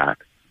go for that.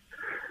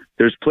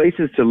 There's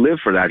places to live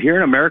for that. Here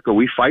in America,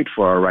 we fight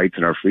for our rights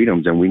and our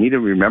freedoms, and we need to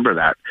remember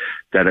that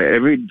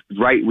every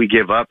right we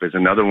give up is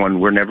another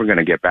one we're never going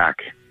to get back.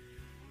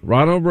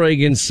 Ronald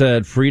Reagan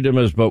said freedom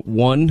is but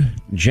one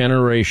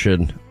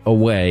generation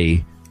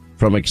away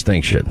from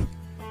extinction.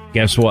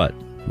 Guess what?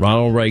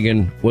 Ronald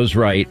Reagan was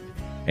right,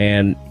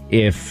 and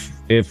if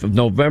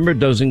November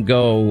doesn't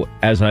go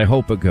as I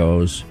hope it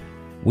goes,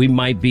 we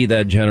might be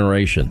that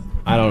generation.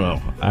 I don't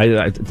know.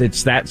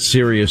 It's that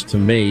serious to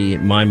me,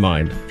 in my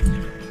mind.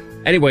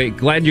 Anyway,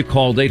 glad you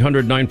called.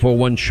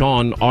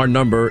 800-941-SEAN, our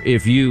number,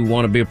 if you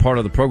want to be a part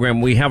of the program.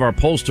 We have our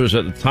pollsters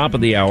at the top of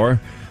the hour.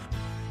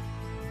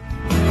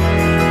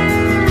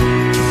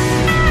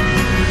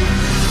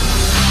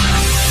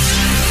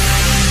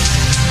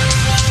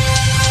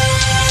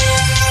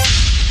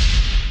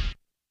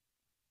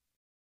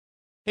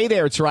 Hey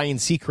there, it's Ryan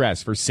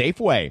Seacrest for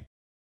Safeway.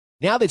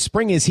 Now that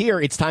spring is here,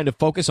 it's time to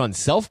focus on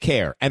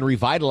self-care and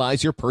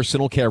revitalize your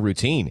personal care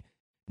routine.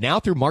 Now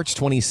through March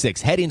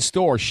 26, head in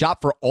store,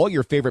 shop for all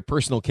your favorite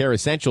personal care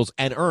essentials,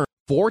 and earn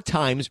 4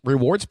 times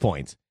rewards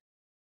points.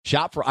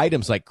 Shop for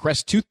items like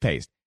Crest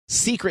toothpaste,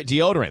 Secret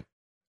deodorant,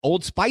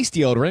 Old Spice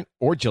deodorant,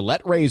 or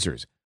Gillette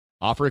razors.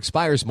 Offer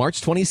expires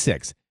March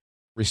 26.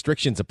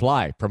 Restrictions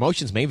apply.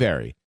 Promotions may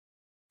vary.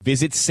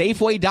 Visit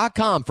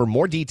Safeway.com for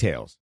more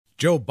details.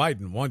 Joe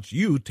Biden wants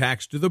you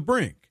taxed to the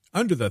brink,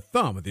 under the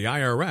thumb of the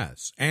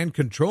IRS, and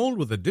controlled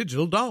with a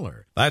digital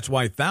dollar. That's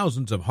why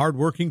thousands of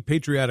hardworking,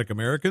 patriotic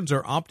Americans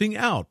are opting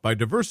out by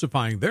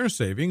diversifying their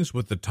savings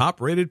with the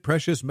top-rated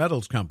precious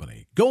metals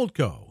company,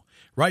 Goldco.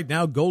 Right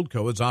now,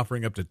 Goldco is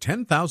offering up to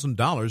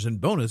 $10,000 in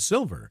bonus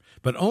silver,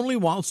 but only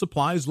while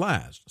supplies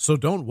last, so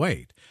don't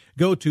wait.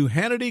 Go to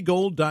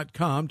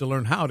HannityGold.com to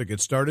learn how to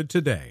get started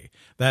today.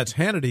 That's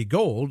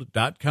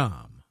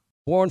HannityGold.com.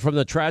 Born from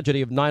the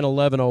tragedy of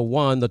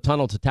 9/11/01, the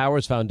Tunnel to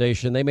Towers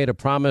Foundation, they made a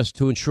promise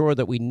to ensure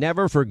that we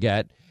never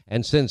forget.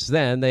 And since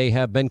then, they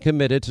have been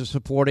committed to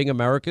supporting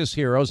America's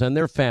heroes and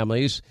their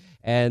families.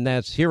 And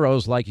that's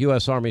heroes like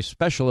U.S. Army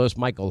Specialist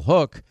Michael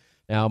Hook.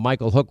 Now,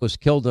 Michael Hook was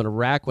killed in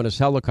Iraq when his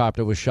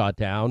helicopter was shot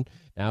down.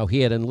 Now, he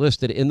had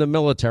enlisted in the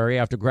military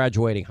after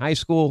graduating high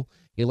school.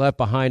 He left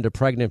behind a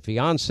pregnant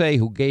fiancée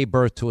who gave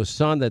birth to a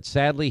son that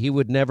sadly he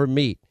would never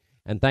meet.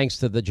 And thanks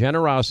to the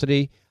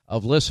generosity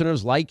of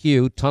listeners like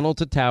you, Tunnel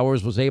to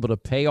Towers was able to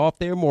pay off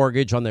their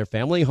mortgage on their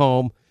family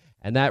home,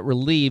 and that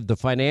relieved the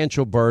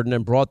financial burden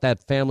and brought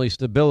that family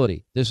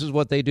stability. This is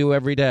what they do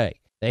every day.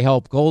 They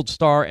help Gold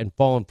Star and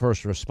fallen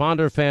first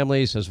responder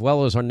families, as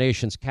well as our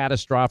nation's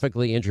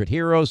catastrophically injured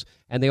heroes,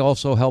 and they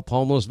also help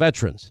homeless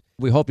veterans.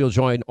 We hope you'll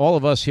join all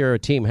of us here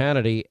at Team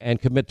Hannity and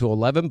commit to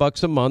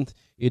 $11 a month.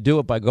 You do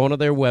it by going to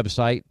their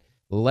website,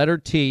 the letter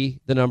T,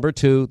 the number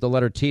 2, the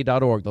letter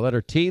T.org, the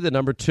letter T, the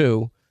number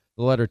 2,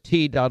 the letter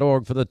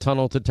T.org for the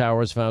Tunnel to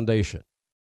Towers Foundation.